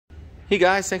Hey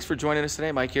guys, thanks for joining us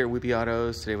today. Mike here at Whippy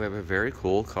Autos. Today we have a very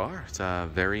cool car. It's a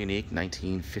very unique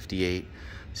 1958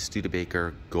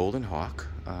 Studebaker Golden Hawk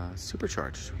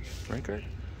Supercharged. Right, Greg?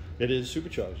 It is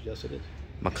supercharged. Yes, it is.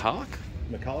 Metallic?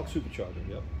 Metallic supercharger.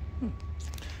 Yep.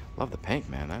 Love the pink,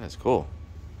 man. That is cool.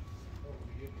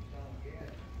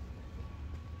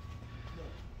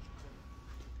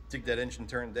 Dig that engine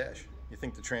turn dash. You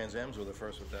think the Trans Ams were the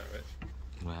first with that, right?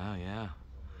 Wow, yeah.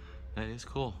 That is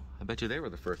cool. I bet you they were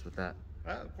the first with that.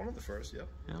 One of the first, yep.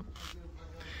 Yeah.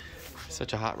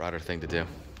 Such a hot rodder thing to do.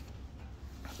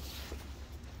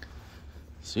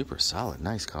 Super solid,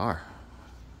 nice car.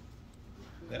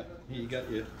 Yeah, here you got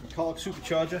your metallic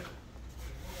supercharger.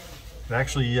 It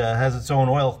actually has its own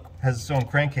oil, has its own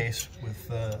crankcase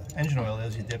with engine oil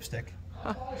as your dipstick.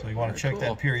 Huh, so you want to check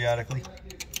that periodically.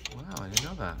 Wow, I didn't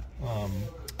know that.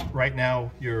 Right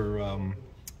now you're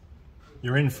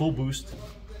in full boost,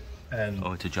 and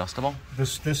oh, it's adjustable.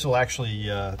 This will actually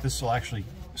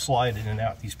slide in and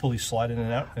out. These pulleys slide in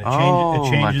and out. And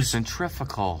it changes. Like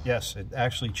centrifugal. Yes, it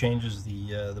actually changes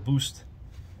the boost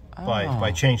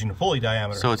by changing the pulley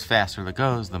diameter. So it's faster that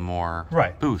goes, the more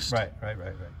boost. Right.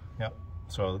 Yep.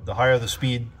 So the higher the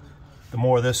speed, the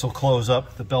more this will close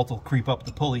up. The belt will creep up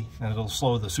the pulley, and it'll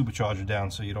slow the supercharger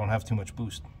down, so you don't have too much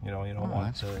boost. You don't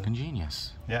want. That's freaking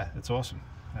genius. Yeah, it's awesome.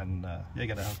 And you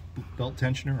got a belt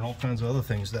tensioner and all kinds of other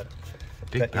things that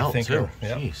big belt you think too.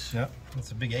 Yeah, Jeez. Yeah,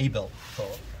 it's a big A belt.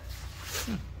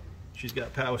 She's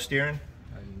got power steering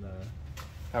and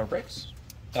power brakes.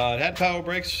 It had power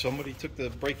brakes. Somebody took the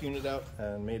brake unit out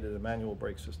and made it a manual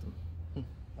brake system.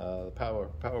 The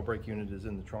power brake unit is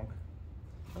in the trunk.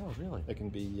 Oh, really? It can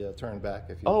be turned back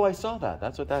if you. Oh, I saw that.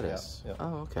 That's what that is. Yeah.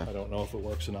 Oh, okay. I don't know if it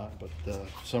works or not, but for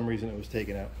some reason it was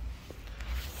taken out.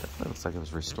 That looks like it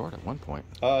was restored at one point.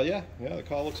 Yeah. The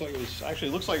car looks like it was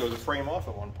looks like it was a frame off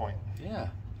at one point. Yeah.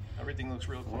 Everything looks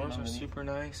real clean. Doors are super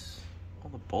nice.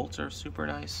 All the bolts are super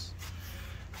nice.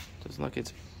 Doesn't look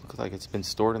looks like it's been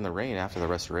stored in the rain after the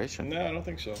restoration. No, I don't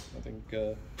think so. I think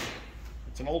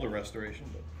it's an older restoration,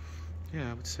 but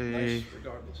yeah, I would say nice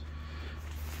regardless.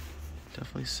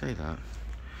 Definitely say that.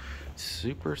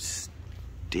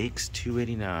 Superstakes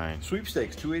 289.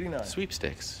 Sweepstakes 289.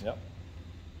 Sweepstakes. Yep.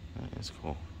 That is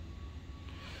cool.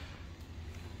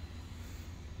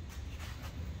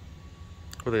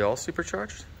 Were they all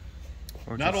supercharged?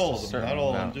 Or not all of them. Not all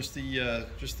of them. No.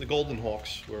 Just the Golden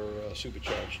Hawks were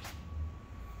supercharged.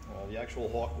 The actual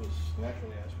Hawk was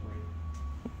naturally aspirated.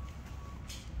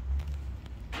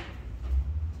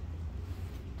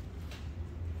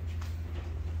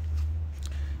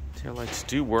 Taillights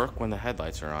do work when the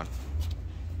headlights are on.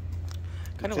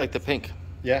 Kind of like the pink.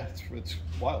 Yeah, it's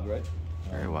wild, right?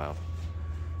 Very wild.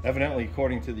 Evidently,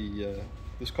 according to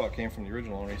this car came from the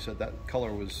original owner. He said that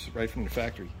color was right from the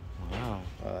factory. Wow.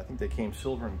 I think they came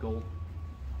silver and gold,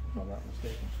 if I'm not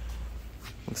mistaken.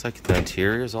 Looks like the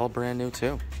interior is all brand new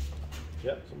too.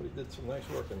 Yeah, somebody did some nice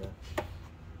work in there.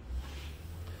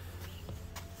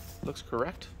 Looks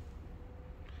correct.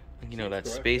 You know, that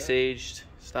correct, space-aged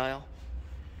style.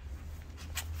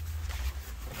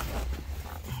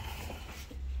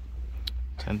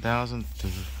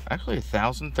 Actually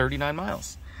 1,039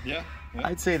 miles. Yeah.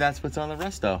 I'd say that's what's on the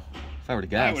rest, though, if I were to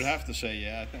guess. I would have to say,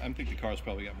 yeah. I think the car's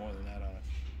probably got more than that on it.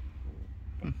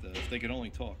 But if they could only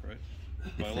talk, right?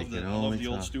 But I love the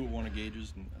old Stewart Warner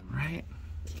gauges. And right.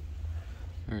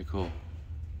 Very cool.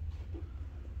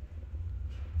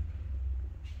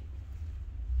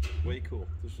 Way cool.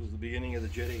 This was the beginning of the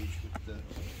jet age with the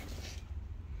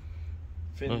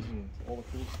fins and all the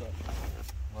cool stuff.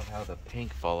 Love how the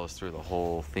pink follows through the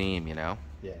whole theme, you know?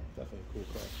 Yeah, definitely a cool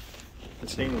car. The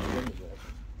stainless rim is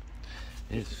awesome.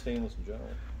 It is. Stainless in general.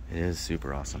 It is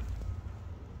super awesome.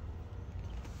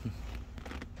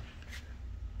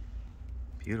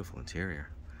 Beautiful interior.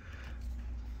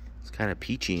 It's kind of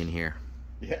peachy in here.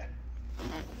 Yeah.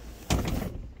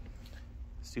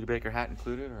 Studebaker hat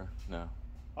included or no?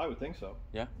 I would think so.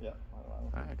 Yeah? Yeah.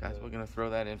 All right, guys, we're going to throw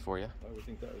that in for you. I would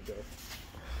think that would go.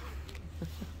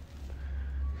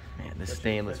 Man, this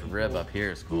stainless rib up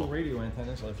here is cool. Cool radio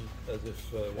antennas, as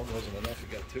if one wasn't enough, you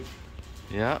got two.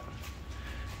 Yeah,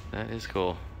 that is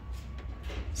cool.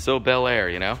 So Bel Air,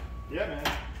 you know? Yeah, man.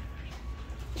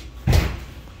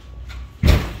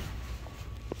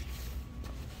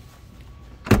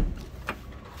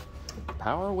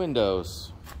 Power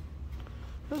windows.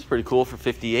 That's pretty cool for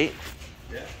 58.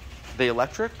 Yeah. Are they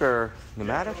electric or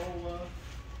pneumatic?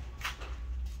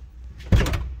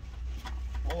 Yeah,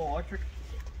 all electric.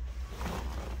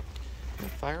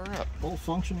 Fire her up. Full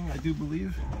functioning, I do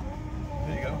believe.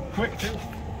 There you go. Quick, too.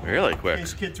 Really quick. In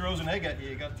case a kid throws an egg at you,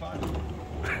 you got time.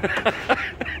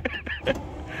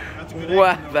 That's a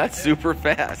Wow, that's super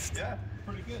fast. Yeah,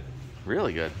 pretty good.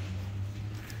 Really good.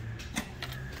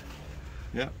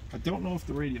 Yeah, I don't know if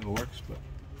the radio works, but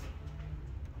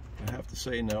I have to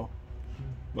say no.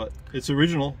 But it's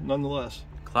original nonetheless.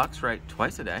 Clock's right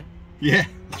twice a day. Yeah,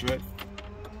 that's right.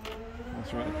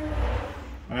 That's right.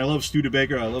 And I love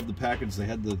Studebaker. I love the package. They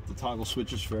had the toggle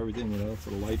switches for everything, you know, for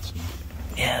the lights.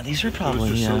 Yeah, these are It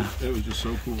probably was just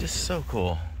so cool. just so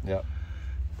cool. Yeah.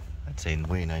 I'd say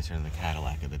way nicer than the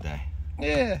Cadillac of the day.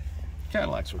 Yeah.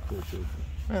 Cadillacs were cool too.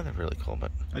 Well, they're really cool,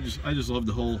 but I just love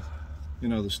the whole, you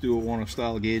know, the Stewart Warner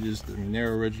style gauges. I mean,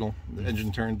 they're original. The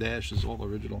engine turn dash is all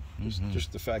original.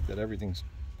 Just the fact that everything's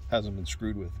hasn't been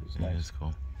screwed with is nice. It's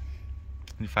cool.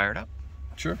 Can you fire it up?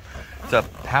 Sure. It's a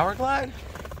Power Glide.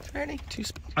 Ready?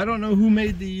 I don't know who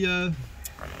made the.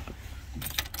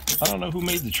 I don't know who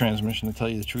made the transmission. To tell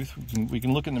you the truth, we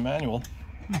can look in the manual.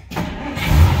 It's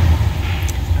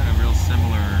got a real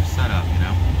similar setup, you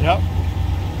know. Yep.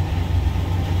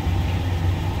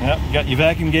 Yep. You got your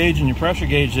vacuum gauge and your pressure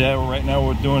gauge there. Right now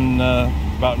we're doing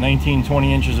about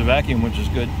 19-20 inches of vacuum, which is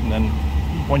good. And then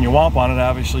when you womp on it,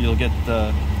 obviously you'll get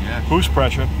boost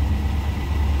pressure.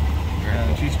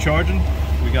 She's charging.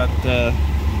 We got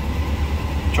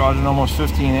charging almost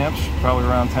 15 amps, probably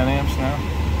around 10 amps now.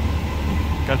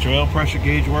 Got your oil pressure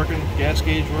gauge working, gas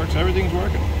gauge works, everything's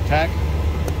working. Tack.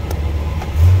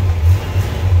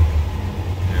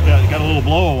 Yeah, you got a little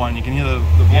blower one. You can hear the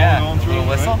blower going through. Little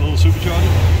whistle. Right? Little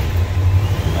supercharger.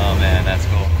 Oh man, that's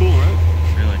cool. Cool, right?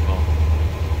 Really cool.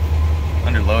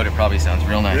 Under load, it probably sounds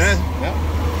real nice. Yeah. Yeah.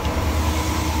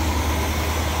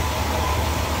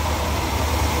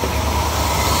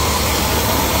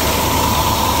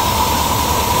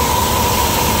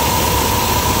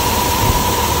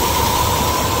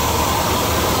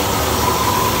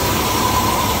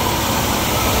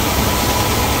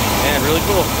 Really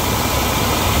cool.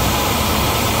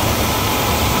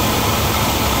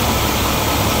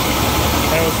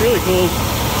 And what's really cool is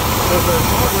there's a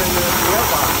hardware in the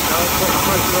airbox. You know, it's like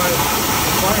pressurized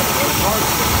appliance, but it's hard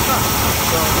to stop.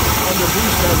 So under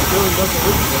boost, that really doesn't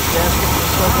leak. The gasket is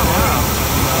stuck in there.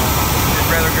 Just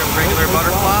rather go regular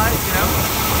butterflies, you know?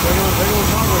 Regular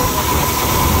hardware.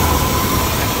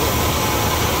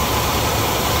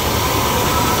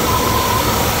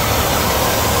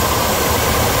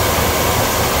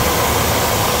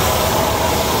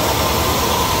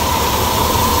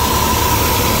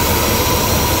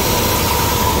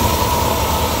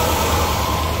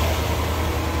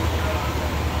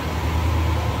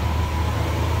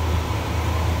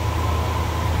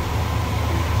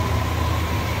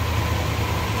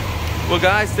 Well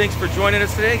guys, thanks for joining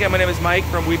us today. Again, my name is Mike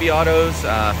from Weeby Autos.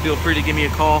 Feel free to give me a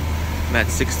call. I'm at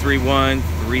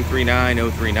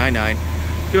 631-339-0399. You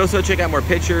can also check out more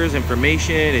pictures,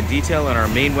 information, and detail on our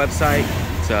main website.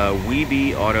 It's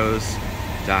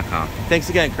weebyautos.com. Thanks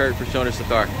again, Kurt, for showing us the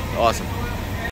car. Awesome.